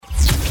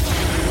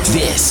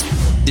This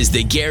is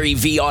the Gary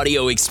V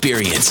audio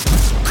experience.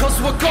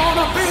 'Cause we're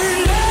gonna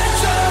be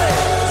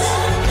legends.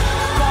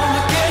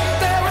 Gonna get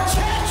their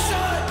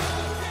attention.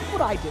 Here's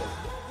what I do.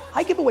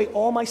 I give away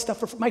all my stuff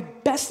for my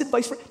best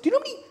advice for. Do you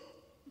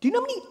know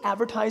how many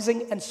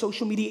advertising and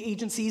social media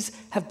agencies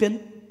have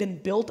been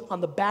built on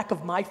the back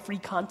of my free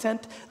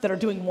content that are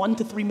doing $1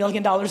 to $3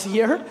 million a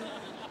year?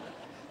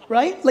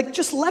 Right? Like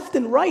just left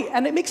and right.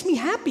 And it makes me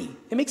happy.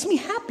 It makes me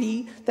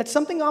happy that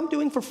something I'm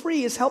doing for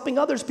free is helping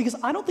others because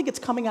I don't think it's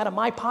coming out of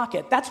my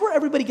pocket. That's where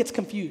everybody gets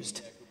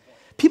confused.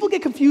 People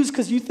get confused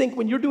because you think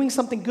when you're doing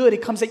something good,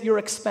 it comes at your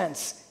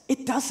expense.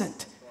 It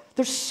doesn't.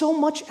 There's so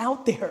much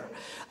out there.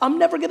 I'm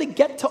never gonna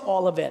get to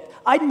all of it.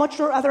 I'd much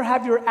rather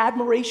have your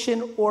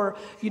admiration or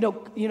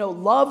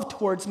love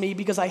towards me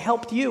because I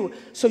helped you.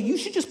 So you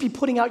should just be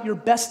putting out your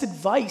best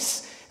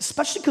advice,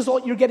 especially because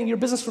you're getting your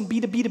business from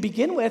B2B to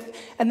begin with,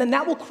 and then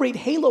that will create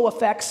halo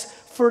effects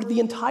for the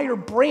entire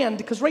brand,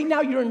 because right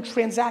now you're in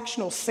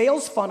transactional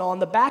sales funnel on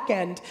the back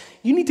end.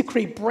 You need to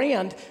create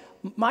brand.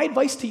 My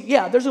advice to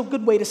you, there's a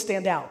good way to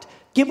stand out.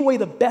 Give away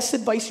the best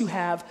advice you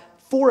have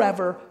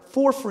forever,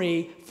 for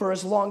free, for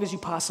as long as you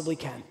possibly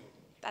can.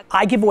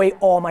 I give away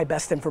all my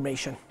best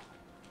information,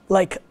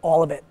 like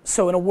all of it.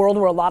 So in a world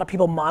where a lot of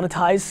people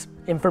monetize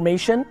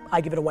information,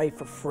 I give it away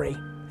for free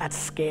at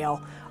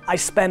scale. I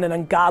spend an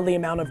ungodly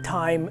amount of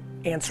time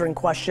answering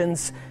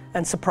questions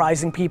and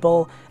surprising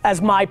people.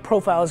 As my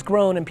profile has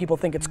grown and people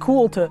think it's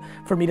cool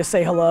for me to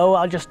say hello,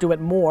 I'll just do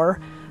it more.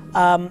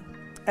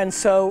 And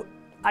so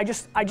I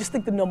just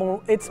think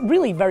it's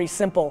really very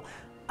simple.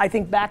 I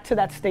think back to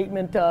that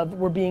statement of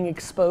we're being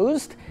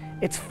exposed.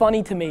 It's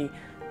funny to me.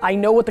 I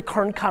know what the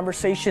current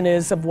conversation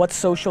is of what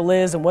social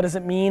is and what does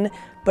it mean,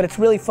 but it's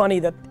really funny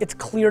that it's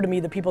clear to me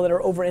the people that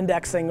are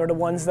over-indexing are the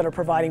ones that are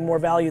providing more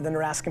value than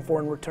they're asking for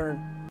in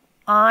return.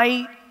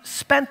 I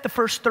spent the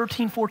first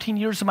 13, 14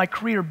 years of my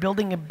career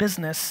building a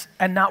business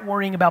and not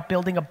worrying about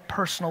building a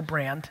personal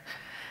brand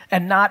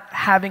and not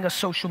having a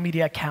social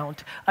media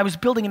account. I was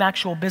building an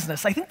actual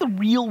business. I think the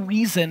real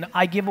reason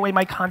I give away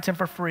my content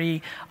for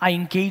free, I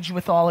engage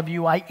with all of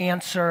you, I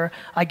answer,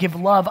 I give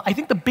love, I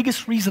think the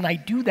biggest reason I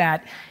do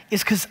that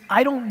is because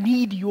I don't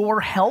need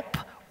your help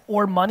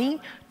or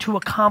money to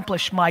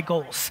accomplish my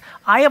goals.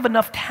 I have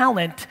enough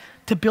talent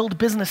to build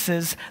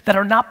businesses that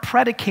are not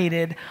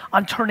predicated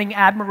on turning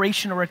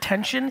admiration or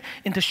attention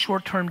into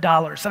short-term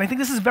dollars. And I think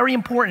this is very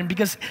important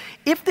because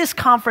if this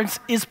conference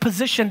is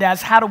positioned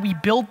as how do we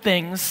build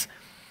things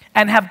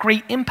and have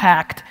great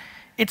impact,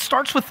 it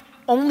starts with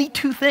only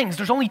two things.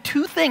 There's only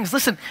two things.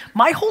 Listen,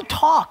 my whole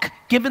talk,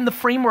 given the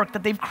framework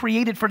that they've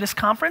created for this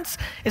conference,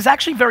 is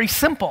actually very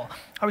simple.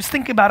 I was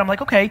thinking about it, I'm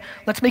like, okay,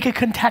 let's make it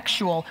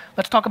contextual.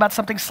 Let's talk about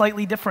something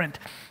slightly different.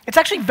 It's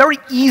actually very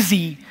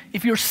easy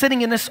if you're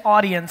sitting in this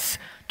audience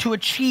to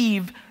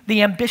achieve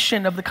the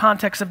ambition of the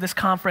context of this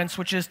conference,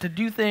 which is to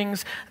do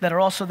things that are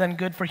also then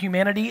good for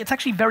humanity. It's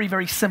actually very,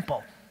 very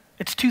simple.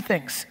 It's two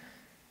things.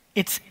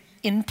 It's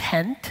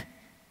intent,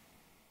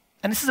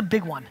 and this is a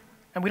big one.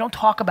 And we don't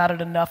talk about it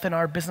enough in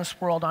our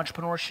business world,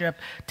 entrepreneurship,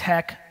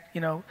 tech,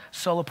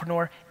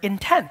 solopreneur.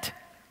 Intent.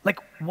 Like,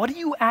 what are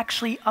you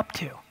actually up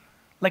to?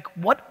 Like,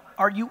 what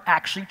are you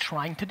actually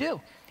trying to do?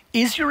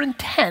 Is your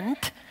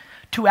intent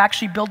to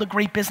actually build a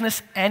great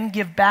business and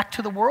give back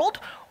to the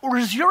world? Or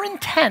is your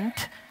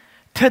intent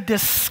to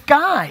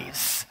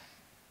disguise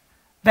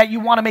that you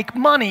want to make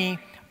money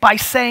by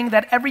saying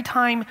that every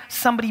time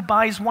somebody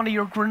buys one of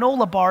your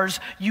granola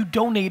bars, you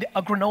donate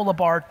a granola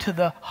bar to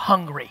the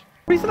hungry?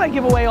 The reason I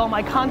give away all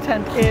my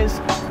content is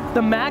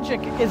the magic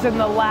is in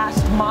the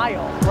last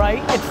mile,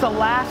 right?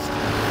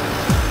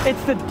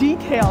 It's the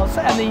details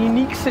and the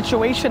unique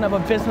situation of a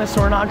business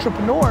or an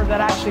entrepreneur that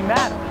actually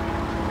matter,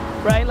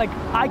 right? Like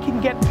I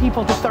can get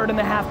people to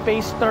 3.5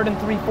 base, 3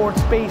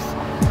 3/4 base,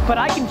 but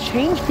I can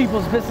change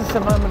people's business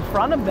if I'm in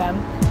front of them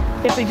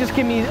if they just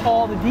give me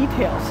all the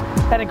details.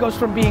 And it goes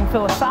from being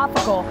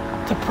philosophical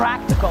to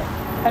practical.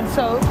 And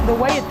so the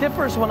way it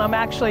differs when I'm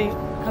actually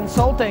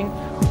consulting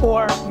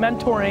or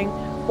mentoring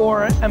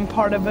or am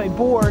part of a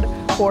board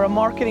or a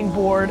marketing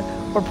board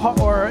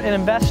or an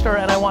investor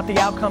and I want the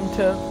outcome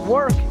to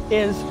work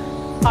is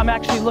I'm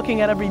actually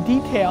looking at every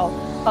detail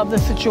of the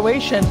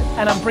situation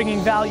and I'm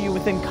bringing value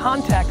within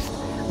context,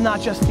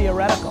 not just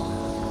theoretical.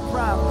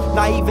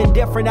 Not even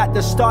different at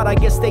the start, I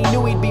guess they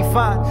knew he'd be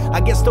fine. I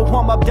guess the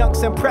warm-up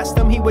dunks impressed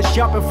him, he was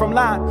jumping from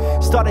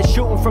line. Started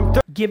shooting from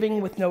giving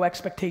with no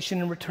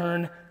expectation in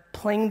return,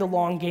 playing the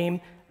long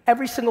game.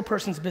 Every single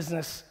person's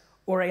business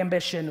or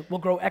ambition will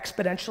grow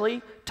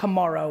exponentially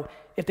tomorrow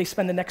if they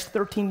spend the next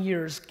 13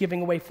 years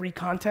giving away free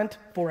content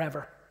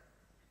forever.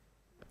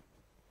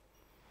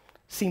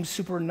 Seems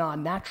super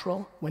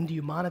non-natural. When do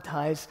you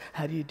monetize?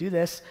 How do you do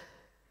this?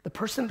 The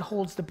person that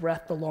holds the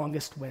breath the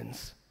longest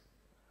wins.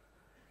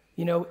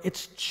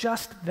 It's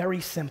just very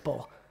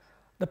simple.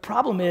 The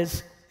problem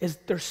is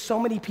there's so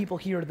many people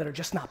here that are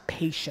just not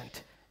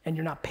patient. And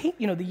you're not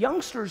the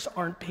youngsters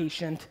aren't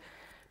patient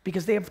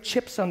because they have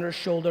chips on their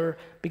shoulder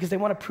because they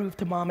want to prove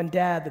to mom and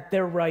dad that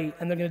they're right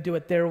and they're going to do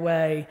it their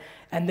way.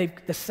 And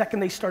the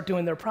second they start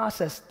doing their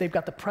process, they've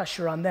got the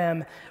pressure on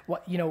them.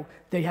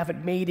 They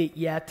haven't made it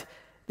yet.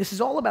 This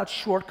is all about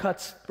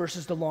shortcuts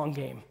versus the long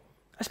game.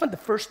 I spent the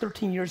first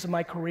 13 years of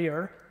my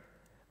career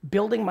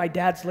building my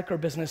dad's liquor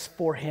business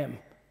for him.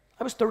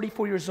 I was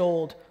 34 years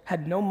old,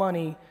 had no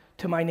money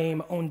to my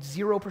name, owned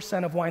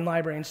 0% of Wine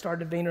Library, and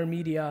started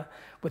VaynerMedia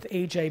with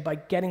AJ by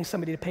getting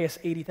somebody to pay us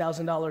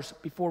 $80,000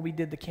 before we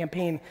did the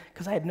campaign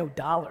because I had no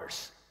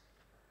dollars.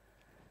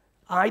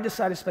 I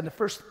decided to spend the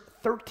first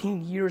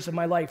 13 years of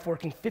my life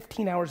working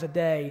 15 hours a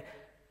day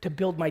to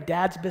build my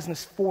dad's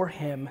business for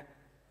him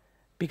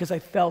because I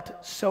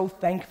felt so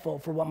thankful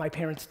for what my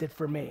parents did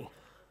for me.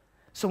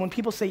 So when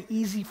people say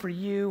easy for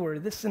you or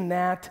this and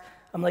that,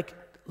 I'm like,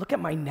 look at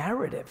my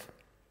narrative.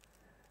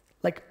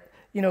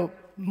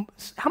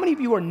 How many of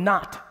you are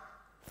not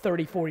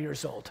 34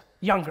 years old?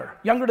 Younger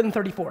than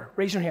 34,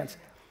 raise your hands.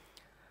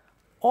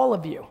 All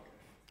of you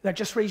that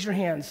just raised your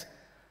hands,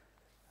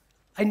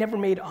 I never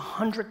made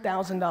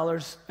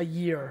 $100,000 a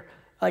year.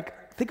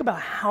 Think about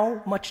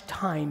how much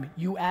time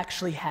you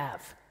actually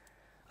have.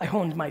 I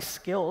honed my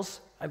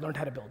skills, I learned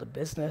how to build a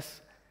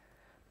business,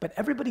 but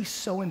everybody's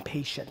so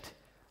impatient.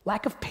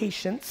 Lack of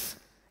patience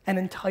and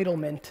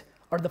entitlement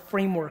are the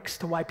frameworks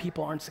to why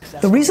people aren't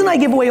successful. The reason I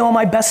give away all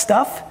my best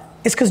stuff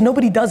is because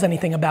nobody does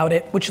anything about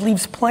it, which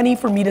leaves plenty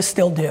for me to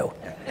still do.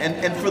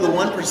 And for the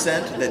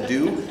 1% that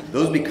do,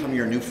 those become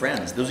your new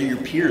friends. Those are your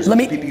peers, those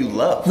are people you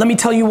love. Let me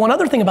tell you one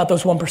other thing about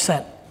those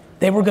 1%.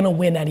 They were gonna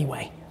win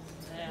anyway.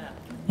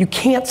 You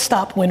can't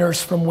stop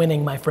winners from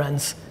winning, my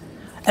friends.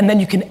 And then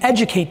you can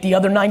educate the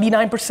other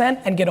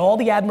 99% and get all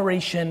the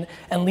admiration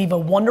and leave a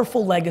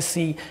wonderful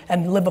legacy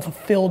and live a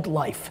fulfilled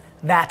life.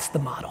 That's the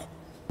model.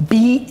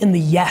 Be in the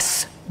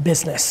yes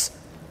business.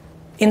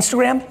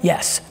 Instagram,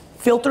 yes.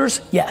 Filters,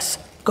 yes.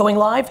 Going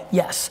live,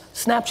 yes.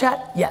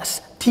 Snapchat,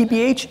 yes.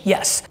 TBH,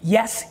 yes.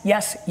 Yes,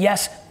 yes,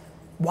 yes.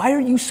 Why are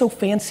you so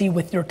fancy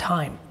with your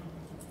time?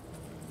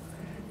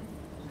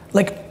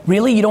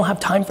 Really, you don't have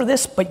time for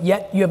this, but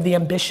yet you have the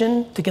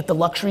ambition to get the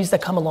luxuries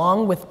that come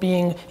along with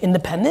being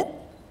independent?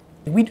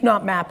 We do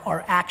not map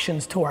our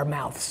actions to our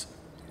mouths.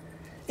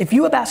 If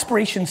you have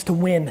aspirations to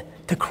win,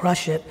 to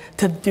crush it,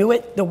 to do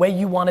it the way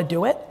you want to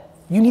do it,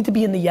 you need to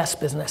be in the yes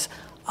business.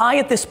 I,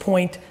 at this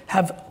point,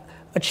 have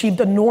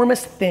achieved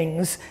enormous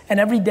things, and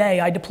every day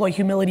I deploy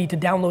humility to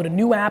download a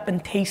new app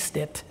and taste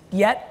it.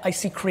 Yet, I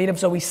see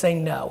creatives always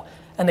saying no,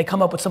 and they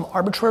come up with some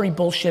arbitrary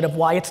bullshit of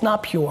why it's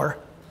not pure,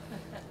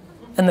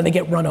 and then they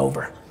get run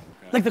over.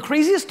 The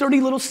craziest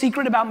dirty little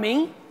secret about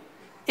me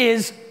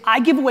is I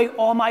give away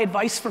all my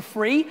advice for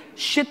free,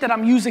 shit that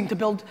I'm using to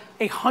build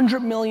a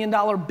 $100 million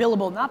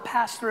billable, not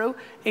pass-through,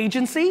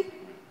 agency,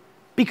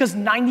 because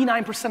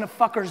 99% of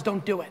fuckers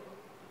don't do it.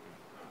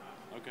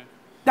 Okay.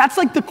 That's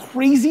the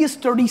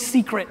craziest dirty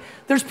secret.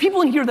 There's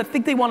people in here that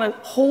think they want to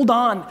hold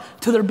on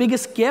to their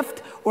biggest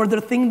gift or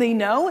their thing they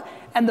know,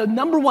 and the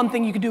number one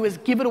thing you can do is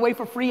give it away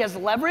for free as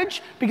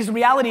leverage, because the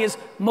reality is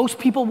most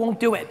people won't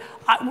do it.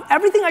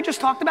 Everything I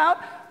just talked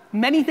about,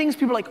 many things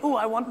people are like,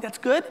 oh, that's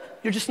good,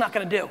 you're just not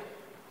gonna do.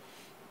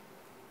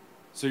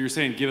 So you're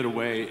saying give it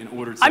away in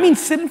order to...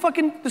 Sit in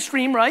fucking the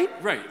stream, right?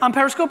 Right. On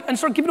Periscope and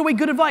start giving away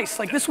good advice.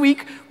 This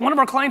week, one of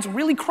our clients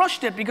really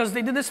crushed it because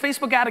they did this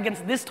Facebook ad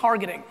against this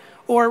targeting,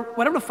 or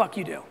whatever the fuck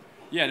you do.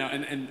 Yeah, no,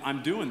 and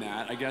I'm doing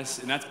that, I guess,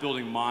 and that's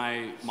building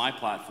my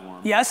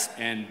platform. Yes.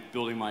 And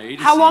building my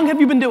agency. How long have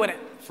you been doing it?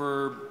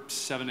 For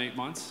 7-8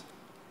 months.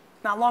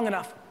 Not long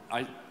enough.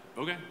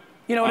 Okay.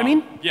 You know what I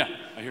mean? Yeah,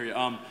 I hear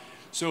you.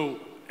 So,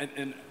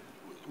 and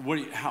what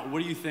do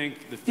you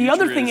think the future is? The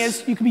other thing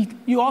is,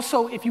 you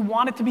also, if you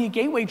want it to be a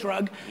gateway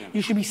drug,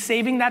 you should be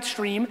saving that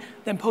stream,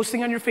 then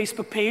posting on your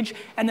Facebook page,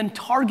 and then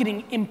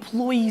targeting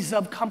employees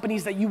of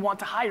companies that you want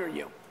to hire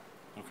you.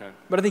 Okay.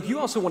 But I think you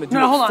also want to do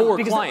it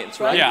for clients,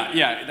 right?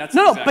 Yeah, that's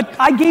No, exactly. but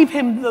I gave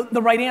him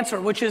the right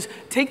answer, which is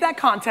take that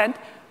content,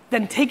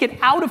 then take it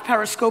out of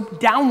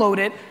Periscope, download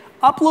it,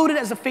 upload it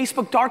as a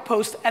Facebook dark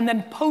post, and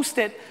then post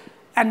it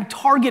and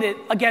target it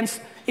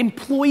against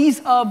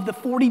employees of the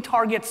 40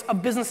 targets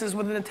of businesses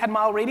within a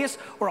 10-mile radius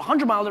or a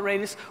 100-mile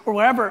radius or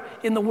wherever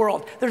in the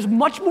world. There's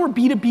much more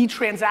B2B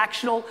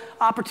transactional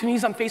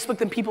opportunities on Facebook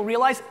than people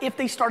realize if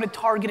they started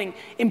targeting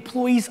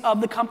employees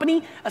of the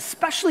company,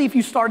 especially if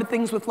you started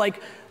things with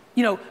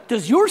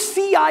does your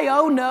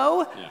CIO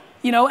know?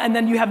 Yeah. And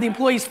then you have the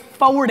employees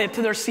forward it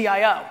to their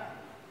CIO.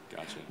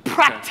 Gotcha.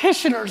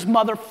 Practitioners,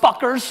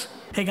 motherfuckers.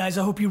 Hey guys,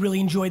 I hope you really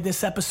enjoyed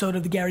this episode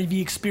of the Gary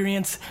Vee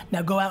Experience.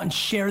 Now go out and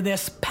share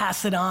this,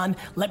 pass it on,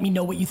 let me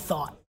know what you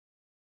thought.